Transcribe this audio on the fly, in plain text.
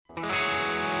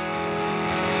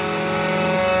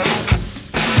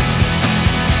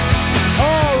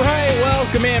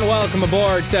Welcome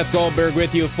aboard. Seth Goldberg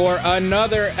with you for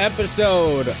another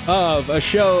episode of a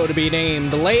show to be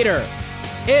named later.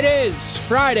 It is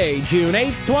Friday, June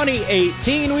 8th,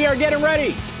 2018. We are getting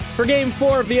ready for Game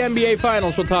 4 of the NBA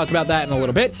Finals. We'll talk about that in a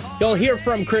little bit. You'll hear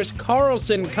from Chris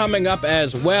Carlson coming up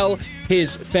as well.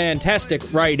 His fantastic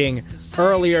writing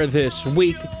earlier this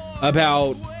week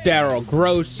about Daryl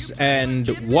Gross and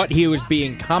what he was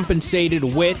being compensated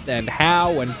with and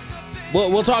how. And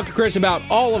we'll talk to Chris about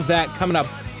all of that coming up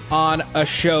on a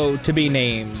show to be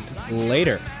named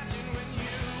later.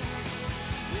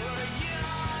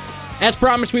 As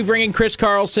promised, we bring in Chris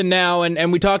Carlson now,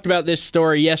 and we talked about this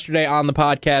story yesterday on the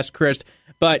podcast, Chris,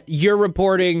 but you're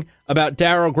reporting about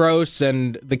Daryl Gross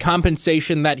and the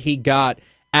compensation that he got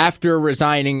after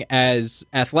resigning as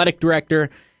athletic director.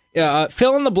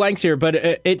 Fill in the blanks here, but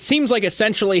it seems like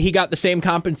essentially he got the same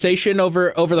compensation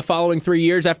over the following 3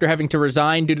 years after having to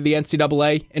resign due to the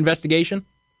NCAA investigation?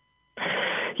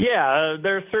 Yeah,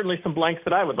 there's certainly some blanks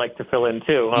that I would like to fill in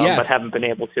too, yes, but haven't been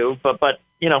able to. But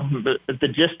you know, the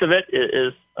gist of it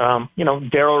is,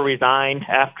 Daryl resigned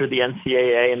after the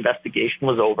NCAA investigation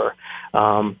was over.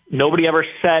 Nobody ever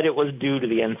said it was due to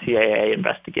the NCAA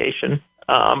investigation.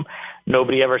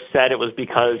 Nobody ever said it was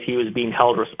because he was being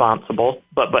held responsible.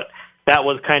 But that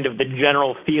was kind of the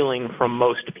general feeling from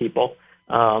most people.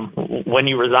 When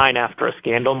you resign after a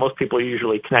scandal, most people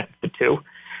usually connect the two.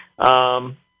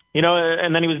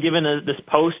 And then he was given this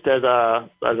post as a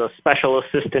special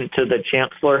assistant to the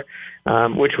chancellor,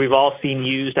 which we've all seen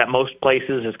used at most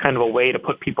places as kind of a way to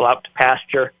put people out to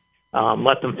pasture,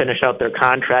 let them finish out their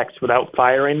contracts without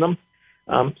firing them.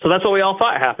 So that's what we all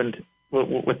thought happened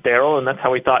with Daryl, and that's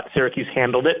how we thought Syracuse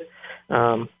handled it.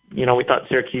 We thought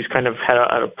Syracuse kind of had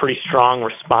a pretty strong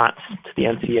response to the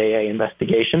NCAA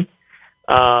investigation.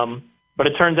 But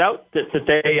it turns out that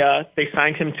they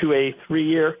signed him to a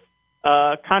 3-year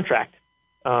contract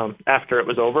after it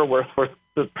was over, worth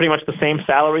pretty much the same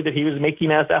salary that he was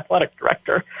making as athletic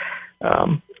director.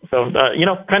 Kind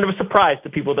of a surprise to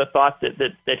people that thought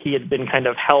that he had been kind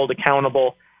of held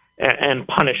accountable and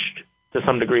punished to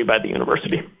some degree by the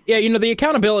university. Yeah, the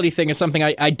accountability thing is something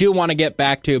I do want to get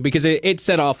back to because it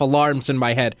set off alarms in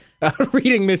my head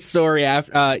reading this story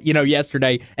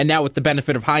yesterday, and now with the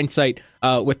benefit of hindsight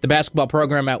with the basketball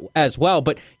program as well.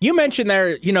 But you mentioned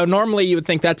there, normally you would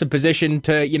think that's a position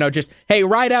to, just, hey,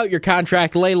 ride out your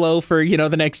contract, lay low for,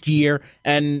 the next year,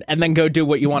 and then go do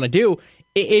what you want to do.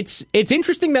 It's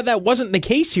interesting that wasn't the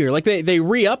case here. Like they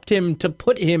re-upped him to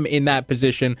put him in that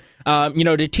position,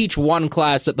 to teach one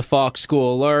class at the Fox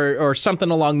School or something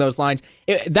along those lines.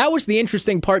 That was the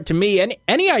interesting part to me.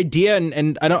 Any idea?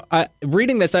 And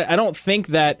reading this, I don't think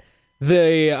that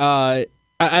the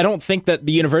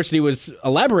university was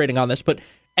elaborating on this. But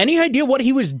any idea what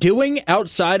he was doing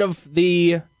outside of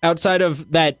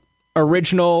that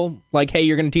original, like, hey,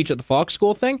 you're going to teach at the Fox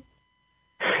School thing?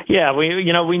 Yeah,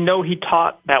 we know he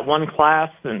taught that one class,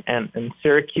 and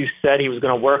Syracuse said he was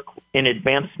going to work in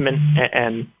advancement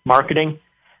and marketing.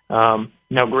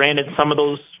 Granted, some of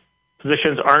those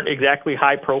positions aren't exactly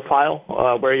high profile,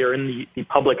 where you're in the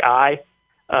public eye,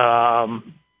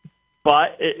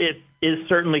 but it is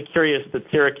certainly curious that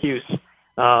Syracuse,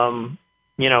 didn't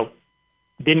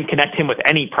connect him with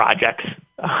any projects,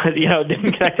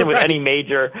 didn't connect him with any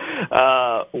major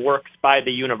works by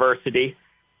the university.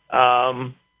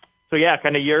 So yeah,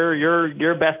 kind of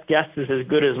your best guess is as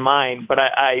good as mine. But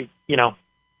I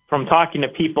from talking to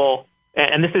people,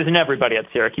 and this isn't everybody at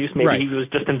Syracuse. Maybe right, he was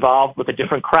just involved with a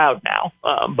different crowd now.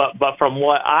 But from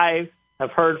what I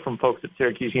have heard from folks at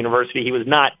Syracuse University, he was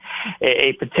not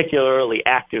a particularly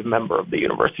active member of the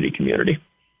university community.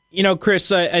 Chris,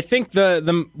 I think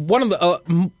the one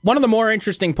of the more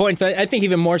interesting points, I think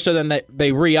even more so than that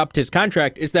they re-upped his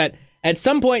contract, is that at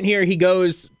some point here he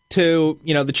goes to,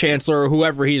 the chancellor or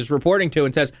whoever he's reporting to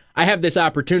and says, I have this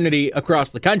opportunity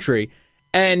across the country.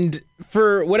 And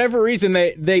for whatever reason,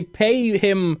 they pay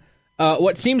him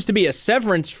what seems to be a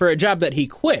severance for a job that he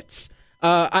quits.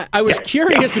 I was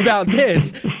curious about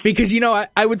this because,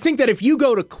 I would think that if you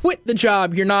go to quit the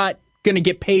job, you're not going to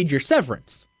get paid your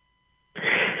severance.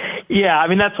 Yeah, I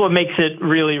mean, that's what makes it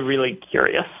really, really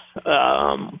curious,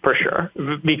 for sure,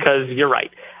 because you're right.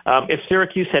 If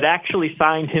Syracuse had actually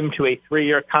signed him to a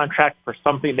 3-year contract for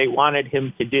something they wanted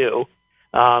him to do,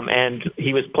 and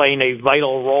he was playing a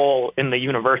vital role in the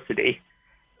university,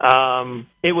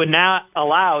 it would not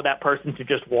allow that person to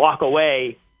just walk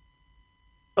away.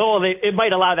 It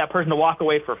might allow that person to walk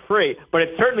away for free, but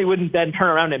it certainly wouldn't then turn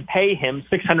around and pay him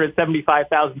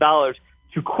 $675,000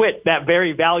 to quit that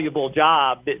very valuable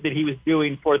job that he was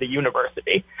doing for the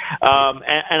university.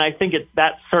 And I think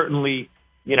that certainly,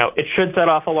 it should set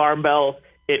off alarm bells.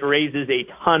 it raises a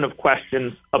ton of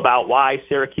questions about why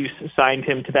Syracuse signed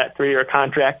him to that 3-year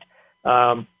contract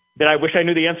that I wish I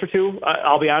knew the answer to.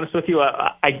 I'll be honest with you,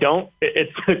 I don't.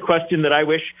 It's a question that I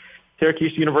wish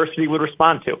Syracuse University would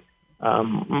respond to,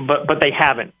 but they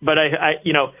haven't. But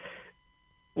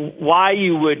why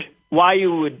you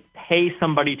would pay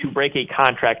somebody to break a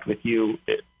contract with you,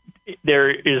 there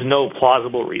is no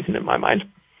plausible reason in my mind.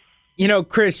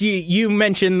 Chris, you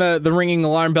mentioned the ringing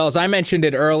alarm bells. I mentioned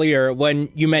it earlier when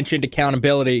you mentioned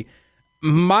accountability.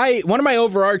 One of my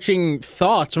overarching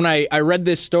thoughts when I read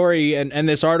this story and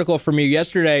this article from you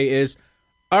yesterday is,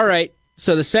 all right,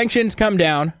 so the sanctions come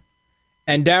down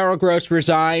and Daryl Gross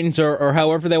resigns or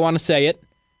however they want to say it,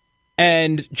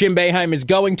 and Jim Boeheim is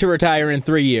going to retire in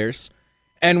 3 years.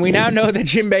 And we now know that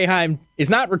Jim Boeheim is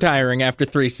not retiring after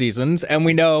 3 seasons, and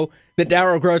we know that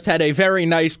Daryl Gross had a very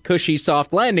nice, cushy,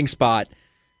 soft landing spot.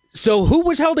 So who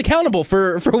was held accountable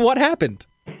for what happened?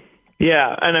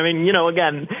 Yeah, and I mean,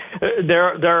 again,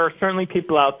 there are certainly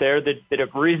people out there that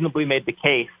have reasonably made the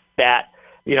case that,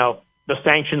 the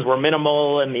sanctions were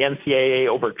minimal and the NCAA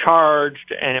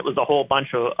overcharged and it was a whole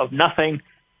bunch of nothing,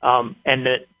 and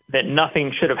that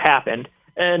nothing should have happened.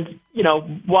 And,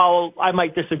 while I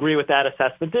might disagree with that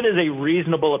assessment, it is a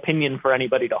reasonable opinion for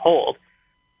anybody to hold.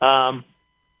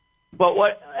 But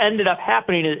what ended up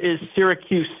happening is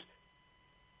Syracuse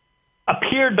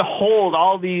appeared to hold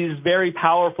all these very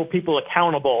powerful people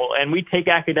accountable, and we take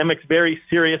academics very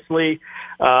seriously,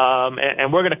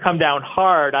 and we're going to come down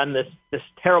hard on this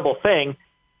terrible thing,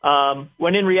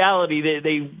 when in reality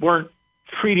they weren't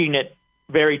treating it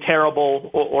very terrible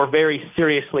or very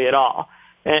seriously at all.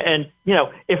 And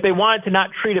if they wanted to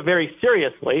not treat it very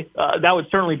seriously, that would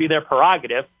certainly be their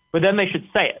prerogative, but then they should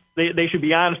say it. They should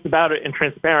be honest about it and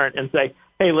transparent and say,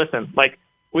 hey, listen,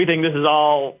 we think this is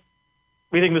all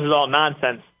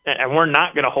nonsense, and we're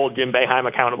not going to hold Jim Boeheim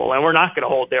accountable, and we're not going to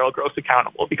hold Daryl Gross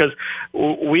accountable because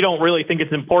we don't really think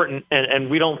it's important,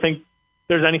 and we don't think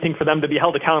there's anything for them to be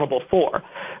held accountable for.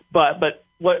 But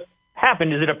what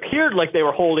happened is it appeared like they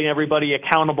were holding everybody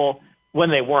accountable when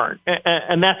they weren't,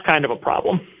 and that's kind of a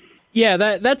problem. Yeah,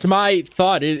 that's my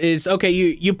thought is okay,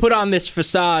 you put on this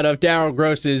facade of Daryl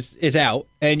Gross is out,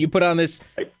 and you put on this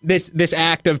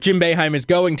act of Jim Boeheim is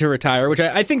going to retire, which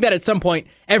I think that at some point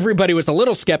everybody was a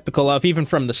little skeptical of, even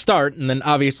from the start, and then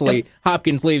obviously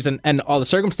Hopkins leaves and all the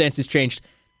circumstances changed.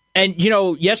 And,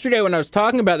 yesterday when I was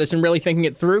talking about this and really thinking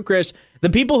it through, Chris, the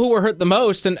people who were hurt the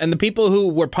most and the people who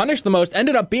were punished the most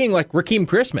ended up being like Rakeem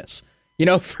Christmas,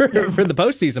 for the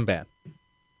postseason ban.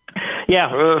 Yeah,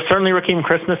 certainly Rakeem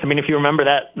Christmas. I mean, if you remember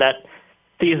that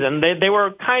season, they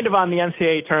were kind of on the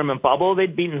NCAA tournament bubble.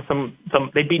 They'd beaten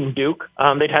they'd beaten Duke.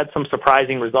 They'd had some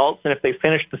surprising results, and if they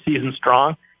finished the season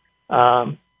strong,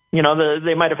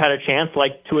 they might have had a chance,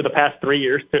 like 2 of the past 3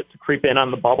 years, to creep in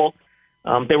on the bubble.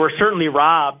 They were certainly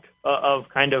robbed of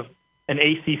kind of an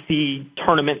ACC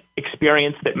tournament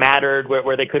experience that mattered,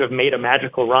 where they could have made a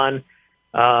magical run.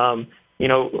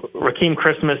 Rakeem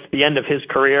Christmas, the end of his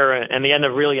career and the end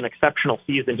of really an exceptional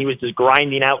season, he was just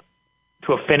grinding out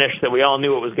to a finish that we all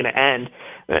knew it was going to end.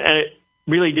 And it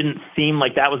really didn't seem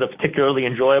like that was a particularly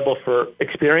enjoyable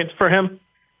experience for him.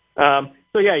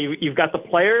 So, yeah, you've got the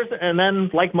players, and then,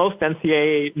 like most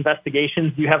NCAA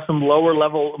investigations, you have some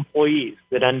lower-level employees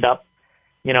that end up,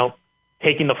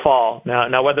 taking the fall.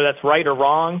 Now, whether that's right or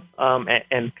wrong,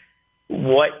 and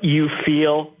what you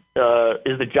feel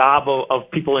is the job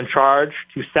of people in charge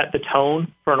to set the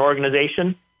tone for an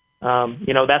organization,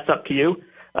 that's up to you.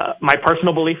 My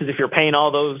personal belief is if you're paying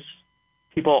all those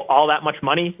people all that much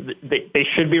money, they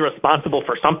should be responsible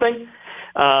for something.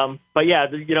 But yeah,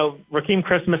 Rakeem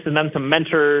Christmas and then some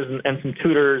mentors and some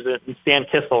tutors, and Stan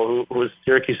Kissel, who was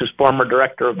Syracuse's former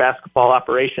director of basketball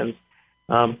operations.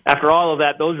 After all of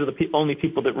that, those are the only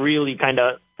people that really kind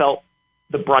of felt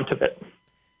the brunt of it.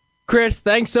 Chris,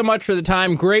 thanks so much for the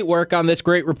time. Great work on this,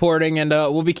 great reporting, and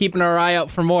we'll be keeping our eye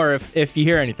out for more if you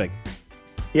hear anything.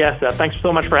 Yes, thanks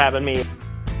so much for having me.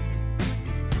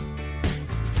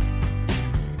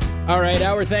 All right,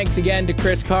 our thanks again to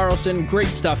Chris Carlson. Great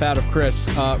stuff out of Chris,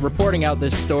 reporting out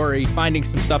this story, finding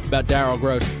some stuff about Daryl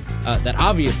Gross that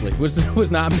obviously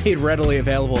was not made readily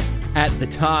available at the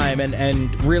time,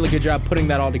 and really good job putting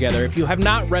that all together. If you have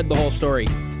not read the whole story,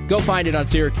 go find it on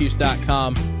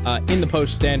Syracuse.com in the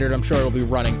Post-Standard. I'm sure it'll be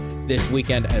running this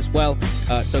weekend as well.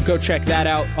 So go check that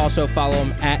out. Also follow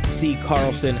him at C.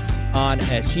 Carlson on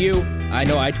SU. I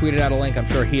know I tweeted out a link. I'm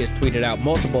sure he has tweeted out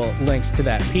multiple links to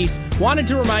that piece. Wanted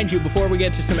to remind you before we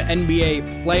get to some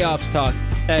NBA playoffs talk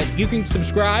that you can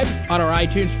subscribe on our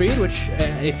iTunes feed, which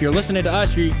if you're listening to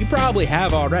us, you probably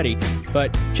have already.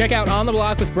 But check out On the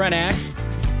Block with Brent Axe.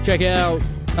 Check out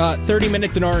 30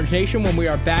 Minutes in Orange Nation when we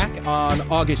are back on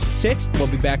August 6th. We'll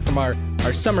be back from our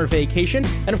summer vacation.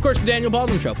 And, of course, the Daniel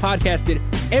Baldwin Show, podcasted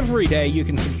every day. You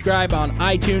can subscribe on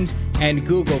iTunes and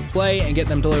Google Play and get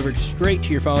them delivered straight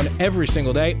to your phone every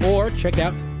single day. Or check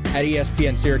out at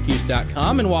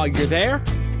ESPNSyracuse.com. And while you're there,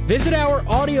 visit our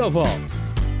audio vault.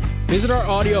 Visit our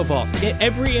audio vault.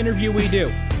 Every interview we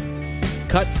do,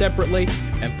 cut separately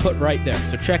and put right there.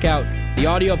 So check out the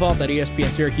audio vault at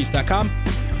ESPNSyracuse.com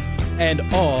and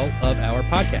all of our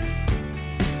podcasts.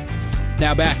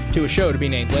 Now back to a show to be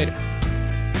named later.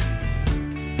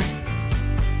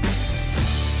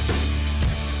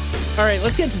 All right,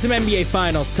 let's get to some NBA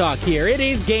Finals talk here. It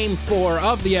is Game 4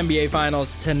 of the NBA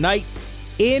Finals tonight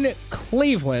in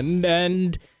Cleveland.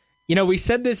 And, you know, we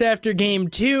said this after Game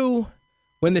 2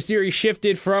 when the series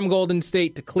shifted from Golden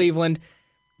State to Cleveland.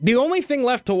 The only thing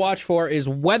left to watch for is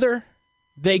whether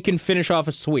they can finish off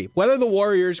a sweep, whether the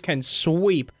Warriors can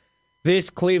sweep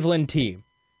this Cleveland team,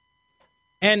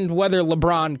 and whether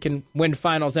LeBron can win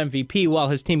Finals MVP while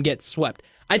his team gets swept.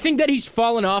 I think that he's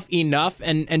fallen off enough,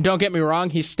 and don't get me wrong,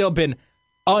 he's still been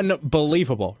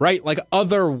unbelievable, right? Like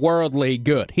otherworldly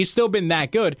good. He's still been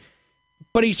that good,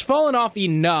 but he's fallen off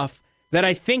enough that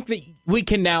I think that we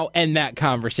can now end that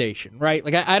conversation, right?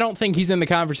 Like I don't think he's in the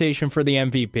conversation for the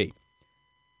MVP.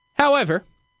 However,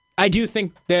 I do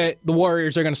think that the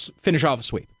Warriors are going to finish off a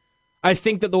sweep. I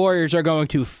think that the Warriors are going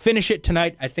to finish it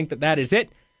tonight. I think that is it.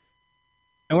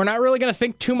 And we're not really going to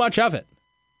think too much of it.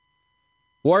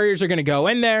 Warriors are going to go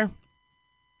in there.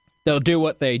 They'll do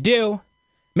what they do.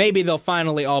 Maybe they'll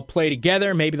finally all play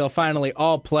together. Maybe they'll finally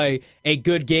all play a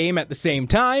good game at the same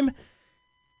time.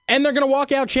 And they're going to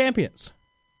walk out champions.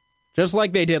 Just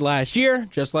like they did last year,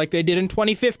 just like they did in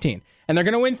 2015. And they're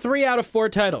going to win 3 out of 4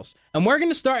 titles. And we're going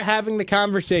to start having the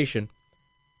conversation.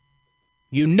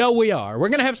 You know we are. We're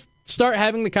going to start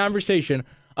having the conversation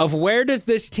of where does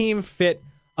this team fit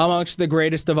amongst the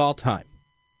greatest of all time.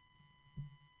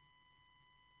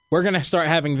 We're going to start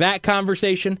having that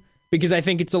conversation because I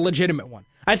think it's a legitimate one.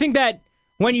 I think that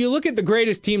when you look at the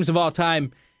greatest teams of all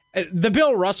time, the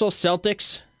Bill Russell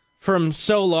Celtics from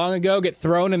so long ago get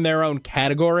thrown in their own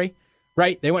category,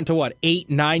 right? They went to, 8,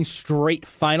 9 straight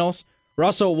finals.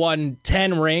 Russell won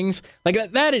 10 rings.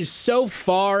 Like, that is so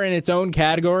far in its own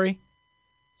category.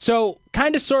 So,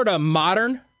 kind of sort of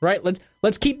modern, right?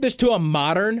 Let's keep this to a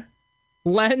modern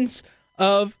lens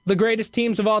of the greatest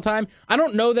teams of all time. I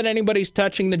don't know that anybody's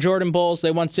touching the Jordan Bulls. They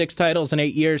won 6 titles in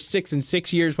 8 years, 6 in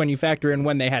 6 years when you factor in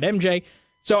when they had MJ.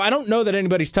 So I don't know that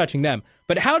anybody's touching them.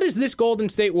 But how does this Golden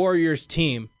State Warriors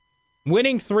team,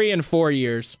 winning 3 in 4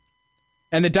 years,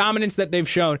 and the dominance that they've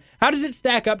shown, how does it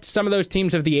stack up to some of those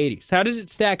teams of the 80s? How does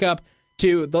it stack up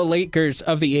to the Lakers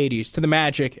of the 80s, to the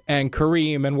Magic and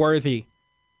Kareem and Worthy?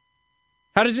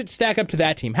 How does it stack up to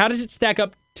that team? How does it stack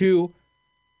up to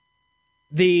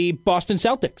the Boston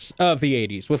Celtics of the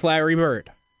 80s with Larry Bird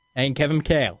and Kevin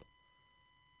McHale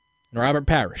and Robert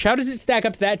Parrish? How does it stack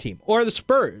up to that team? Or the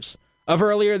Spurs of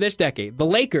earlier this decade, the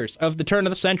Lakers of the turn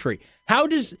of the century? How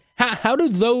do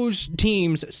those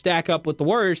teams stack up with the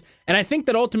Warriors? And I think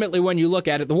that ultimately when you look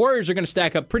at it, the Warriors are going to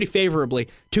stack up pretty favorably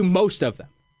to most of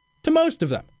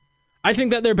them. I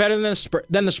think that they're better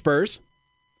than the Spurs.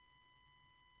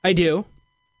 I do.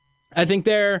 I think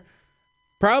they're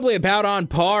probably about on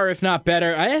par, if not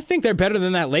better. I think they're better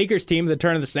than that Lakers team at the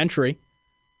turn of the century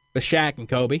with Shaq and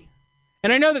Kobe.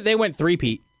 And I know that they went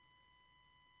three-peat.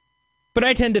 But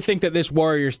I tend to think that this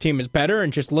Warriors team is better,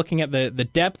 and just looking at the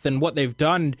depth and what they've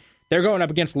done, they're going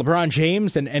up against LeBron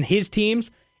James and his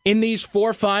teams in these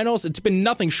 4 finals. It's been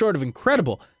nothing short of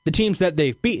incredible, the teams that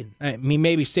they've beaten. I mean,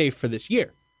 maybe save for this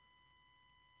year.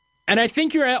 And I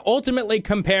think you're ultimately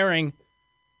comparing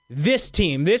this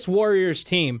team, this Warriors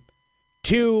team,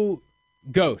 to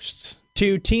ghosts,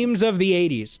 to teams of the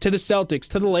 80s, to the Celtics,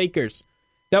 to the Lakers,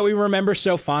 that we remember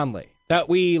so fondly, that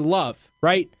we love,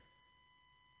 right?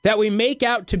 That we make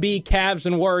out to be Cavs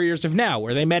and Warriors of now,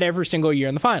 where they met every single year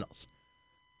in the finals.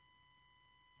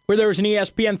 Where there was an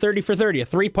ESPN 30 for 30, a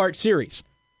 3-part series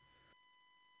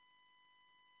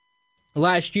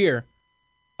last year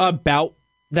about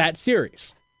that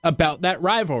series, about that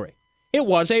rivalry. It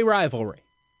was a rivalry.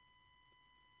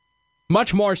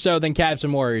 Much more so than Cavs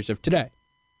and Warriors of today.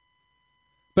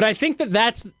 But I think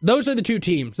that those are the 2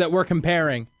 teams that we're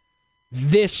comparing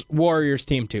this Warriors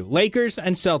team to. Lakers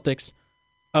and Celtics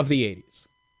of the 80s.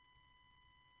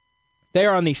 They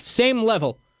are on the same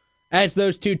level as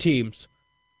those 2 teams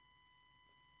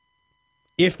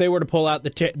if they were to pull out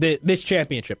this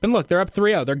championship. And look, they're up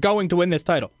 3-0. They're going to win this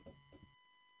title.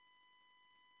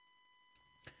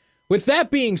 With that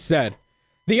being said,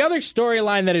 The other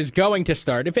storyline that is going to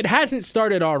start, if it hasn't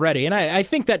started already, and I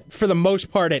think that for the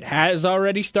most part it has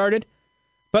already started,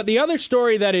 but the other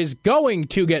story that is going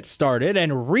to get started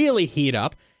and really heat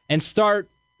up and start,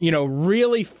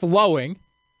 really flowing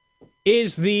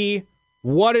is the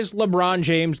what is LeBron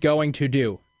James going to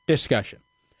do discussion.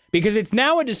 Because it's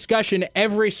now a discussion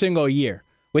every single year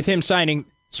with him signing,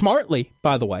 smartly,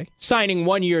 by the way, signing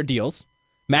one-year deals,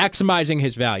 maximizing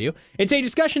his value. It's a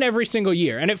discussion every single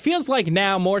year, and it feels like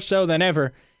now more so than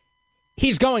ever,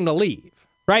 he's going to leave,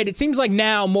 right? It seems like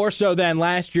now more so than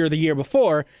last year or the year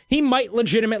before, he might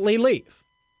legitimately leave.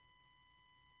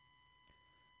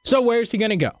 So where's he going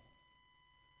to go?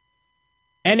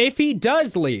 And if he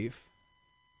does leave,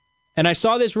 and I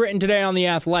saw this written today on The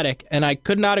Athletic, and I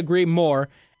could not agree more.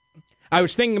 I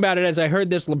was thinking about it as I heard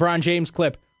this LeBron James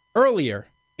clip earlier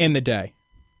in the day.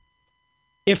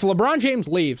 If LeBron James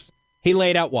leaves, he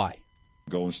laid out why.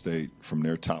 Golden State, from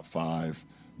their top 5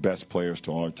 best players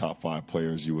to all our top 5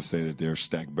 players, you would say that they're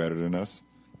stacked better than us.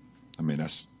 I mean,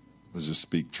 let's just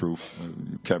speak truth.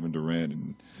 Kevin Durant,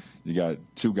 and you got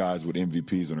 2 guys with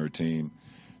MVPs on their team,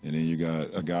 and then you got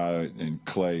a guy in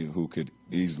Clay who could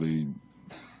easily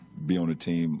be on a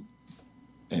team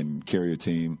and carry a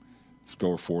team,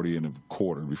 score 40 in a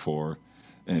quarter before,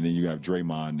 and then you have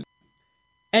Draymond.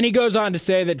 And he goes on to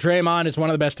say that Draymond is one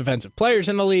of the best defensive players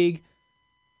in the league,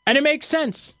 and it makes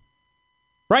sense,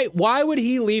 right? Why would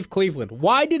he leave Cleveland?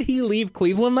 Why did he leave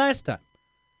Cleveland last time?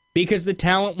 Because the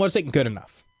talent wasn't good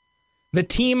enough. The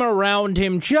team around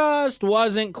him just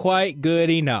wasn't quite good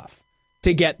enough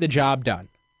to get the job done.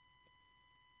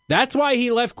 That's why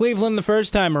he left Cleveland the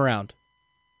first time around.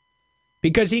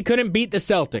 Because he couldn't beat the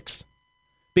Celtics.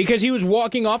 Because he was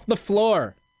walking off the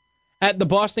floor at the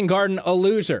Boston Garden a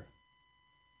loser.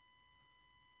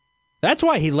 That's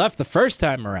why he left the first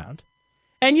time around.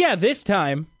 And yeah, this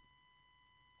time,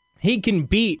 he can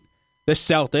beat the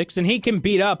Celtics, and he can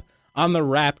beat up on the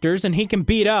Raptors, and he can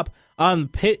beat up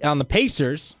on the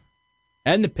Pacers,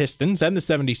 and the Pistons, and the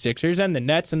 76ers, and the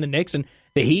Nets, and the Knicks, and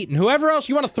the Heat, and whoever else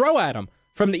you want to throw at him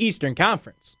from the Eastern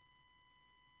Conference.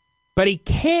 But he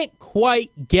can't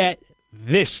quite get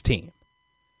this team.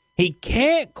 He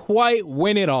can't quite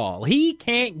win it all. He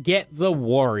can't get the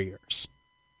Warriors.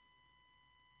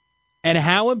 And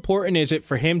how important is it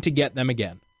for him to get them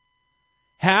again?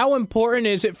 How important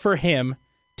is it for him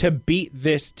to beat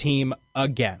this team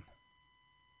again?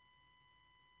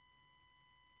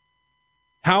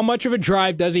 How much of a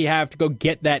drive does he have to go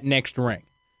get that next ring?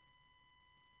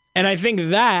 And I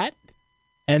think that,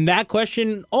 and that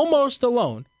question almost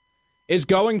alone, is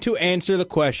going to answer the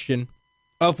question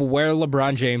of where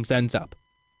LeBron James ends up.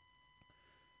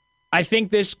 I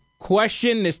think this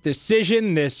question, this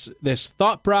decision, this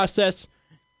thought process,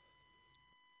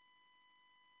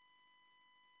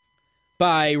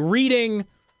 by reading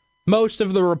most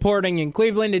of the reporting in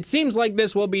Cleveland, it seems like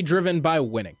this will be driven by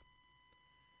winning.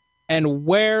 And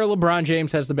where LeBron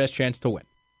James has the best chance to win.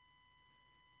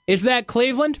 Is that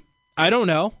Cleveland? I don't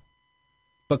know.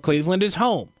 But Cleveland is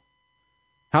home.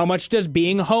 How much does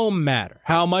being home matter?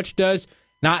 How much does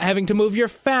not having to move your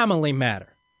family matter?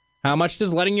 How much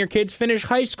does letting your kids finish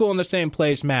high school in the same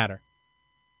place matter?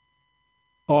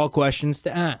 All questions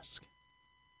to ask.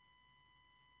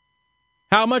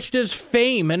 How much does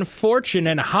fame and fortune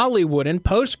and Hollywood and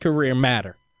post-career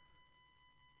matter?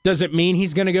 Does it mean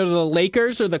he's going to go to the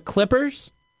Lakers or the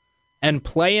Clippers and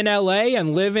play in L.A.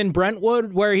 and live in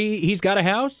Brentwood where he's got a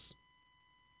house?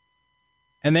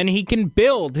 And then he can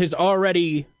build his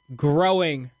already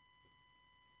growing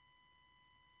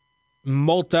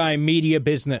multimedia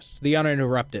business, The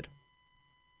Uninterrupted.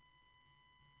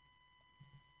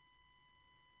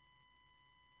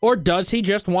 Or does he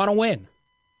just want to win?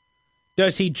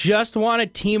 Does he just want to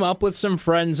team up with some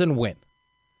friends and win?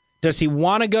 Does he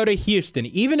want to go to Houston,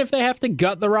 even if they have to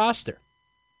gut the roster?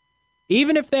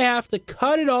 Even if they have to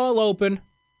cut it all open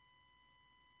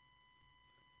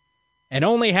and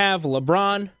only have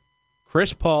LeBron,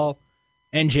 Chris Paul,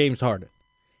 and James Harden?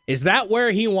 Is that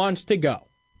where he wants to go?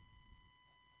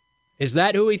 Is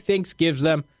that who he thinks gives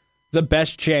them the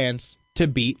best chance to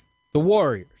beat the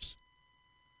Warriors?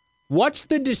 What's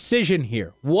the decision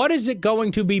here? What is it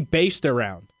going to be based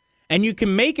around? And you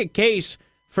can make a case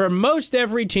for most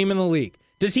every team in the league.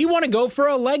 Does he want to go for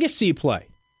a legacy play?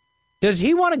 Does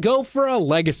he want to go for a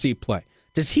legacy play?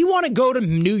 Does he want to go to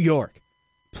New York,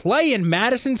 play in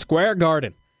Madison Square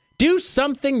Garden, do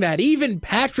something that even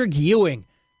Patrick Ewing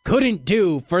couldn't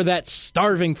do for that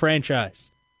starving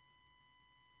franchise?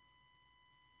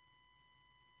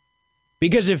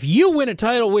 Because if you win a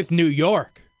title with New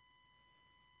York,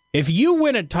 if you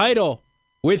win a title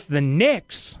with the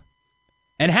Knicks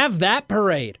and have that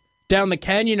parade, down the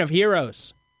Canyon of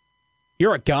Heroes.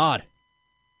 You're a god.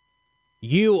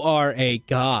 You are a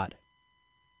god.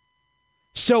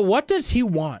 So what does he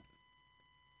want?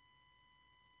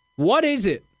 What is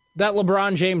it that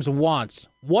LeBron James wants?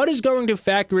 What is going to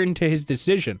factor into his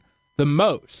decision the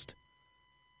most?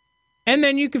 And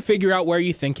then you can figure out where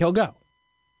you think he'll go.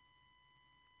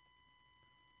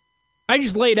 I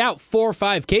just laid out 4 or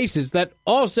 5 cases that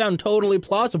all sound totally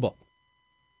plausible.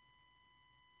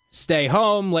 Stay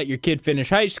home, let your kid finish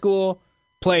high school,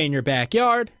 play in your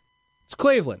backyard. It's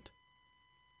Cleveland.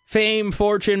 Fame,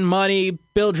 fortune, money,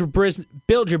 build your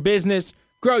business,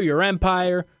 grow your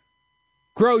empire,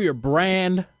 grow your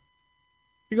brand.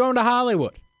 You're going to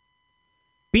Hollywood.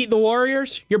 Beat the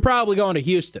Warriors? You're probably going to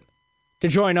Houston to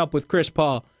join up with Chris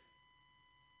Paul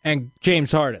and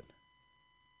James Harden.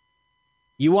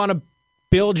 You want to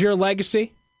build your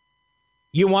legacy?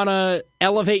 You want to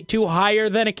elevate to higher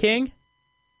than a king?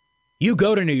 You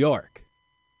go to New York.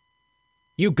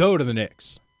 You go to the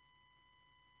Knicks.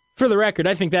 For the record,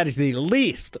 I think that is the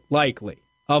least likely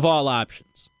of all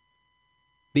options.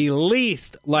 The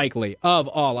least likely of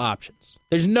all options.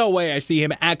 There's no way I see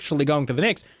him actually going to the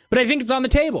Knicks, but I think it's on the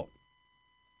table.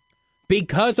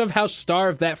 Because of how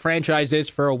starved that franchise is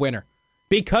for a winner.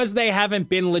 Because they haven't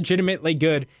been legitimately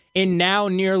good in now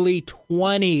nearly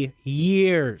 20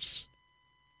 years.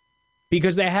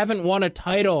 Because they haven't won a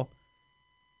title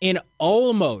in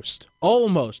almost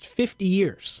 50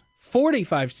 years.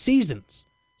 45 seasons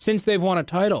since they've won a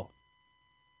title.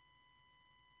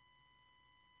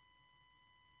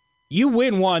 You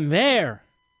win one there,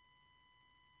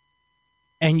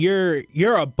 and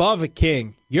you're above a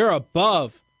king. You're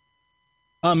above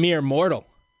a mere mortal.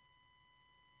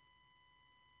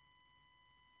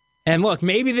 And look,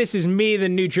 maybe this is me, the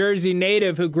New Jersey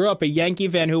native who grew up a Yankee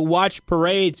fan, who watched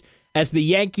parades as the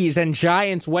Yankees and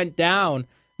Giants went down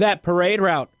that parade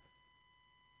route.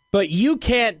 But you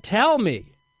can't tell me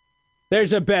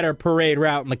there's a better parade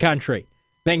route in the country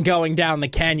than going down the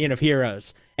Canyon of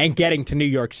Heroes and getting to New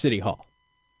York City Hall.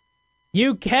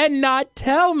 You cannot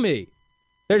tell me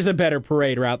there's a better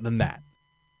parade route than that.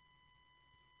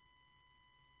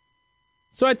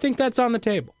 So I think that's on the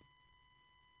table.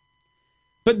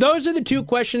 But those are the 2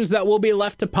 questions that will be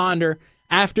left to ponder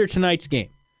after tonight's game.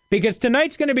 Because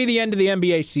tonight's going to be the end of the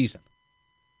NBA season.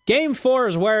 Game 4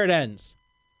 is where it ends.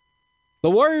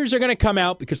 The Warriors are going to come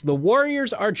out because the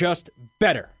Warriors are just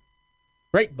better.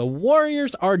 Right? The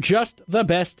Warriors are just the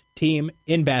best team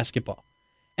in basketball.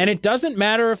 And it doesn't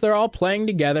matter if they're all playing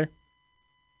together.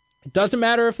 It doesn't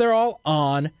matter if they're all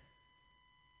on.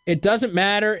 It doesn't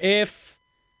matter if,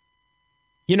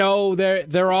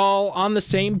 they're all on the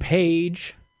same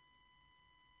page.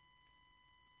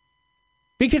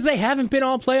 Because they haven't been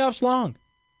all playoffs long.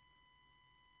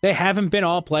 They haven't been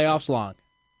all playoffs long.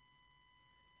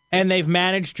 And they've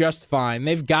managed just fine.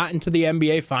 They've gotten to the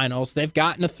NBA Finals. They've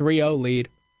gotten a 3-0 lead.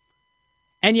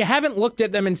 And you haven't looked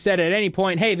at them and said at any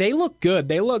point, hey, they look good.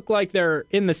 They look like they're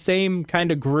in the same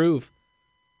kind of groove.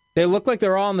 They look like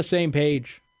they're all on the same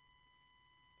page.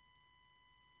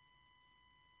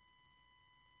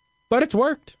 But it's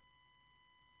worked.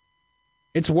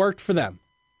 It's worked for them.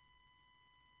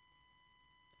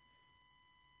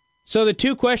 So the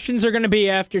 2 questions are going to be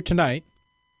after tonight.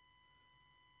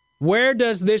 Where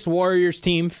does this Warriors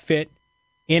team fit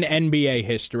in NBA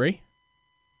history?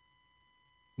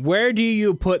 Where do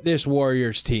you put this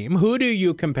Warriors team? Who do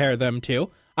you compare them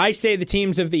to? I say the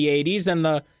teams of the 80s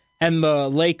and the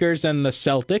Lakers and the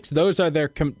Celtics. Those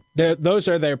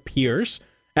are their peers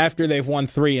after they've won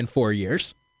 3 and 4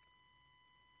 years.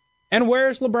 And where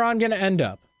is LeBron going to end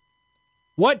up?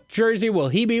 What jersey will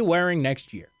he be wearing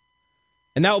next year?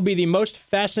 And that will be the most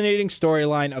fascinating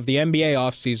storyline of the NBA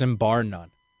offseason, bar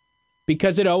none.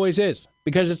 Because it always is.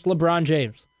 Because it's LeBron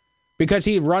James. Because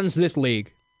he runs this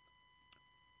league.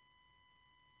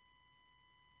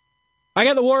 I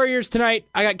got the Warriors tonight.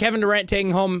 I got Kevin Durant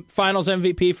taking home Finals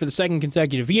MVP for the 2nd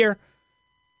consecutive year.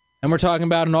 And we're talking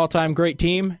about an all-time great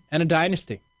team and a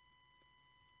dynasty.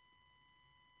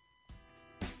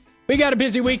 We got a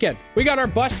busy weekend. We got our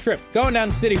bus trip going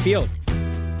down to Citi Field.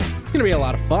 It's going to be a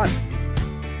lot of fun.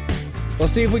 We'll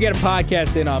see if we get a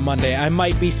podcast in on Monday. I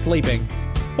might be sleeping.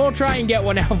 We'll try and get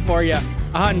one out for you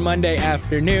on Monday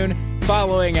afternoon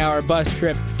following our bus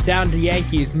trip down to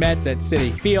Yankees Mets at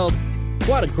Citi Field.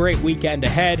 What a great weekend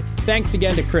ahead. Thanks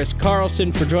again to Chris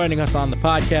Carlson for joining us on the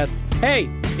podcast. Hey,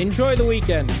 enjoy the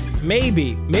weekend.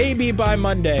 Maybe by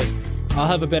Monday, I'll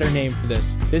have a better name for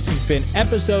this. This has been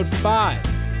episode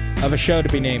 5 of A Show to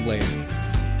Be Named Later.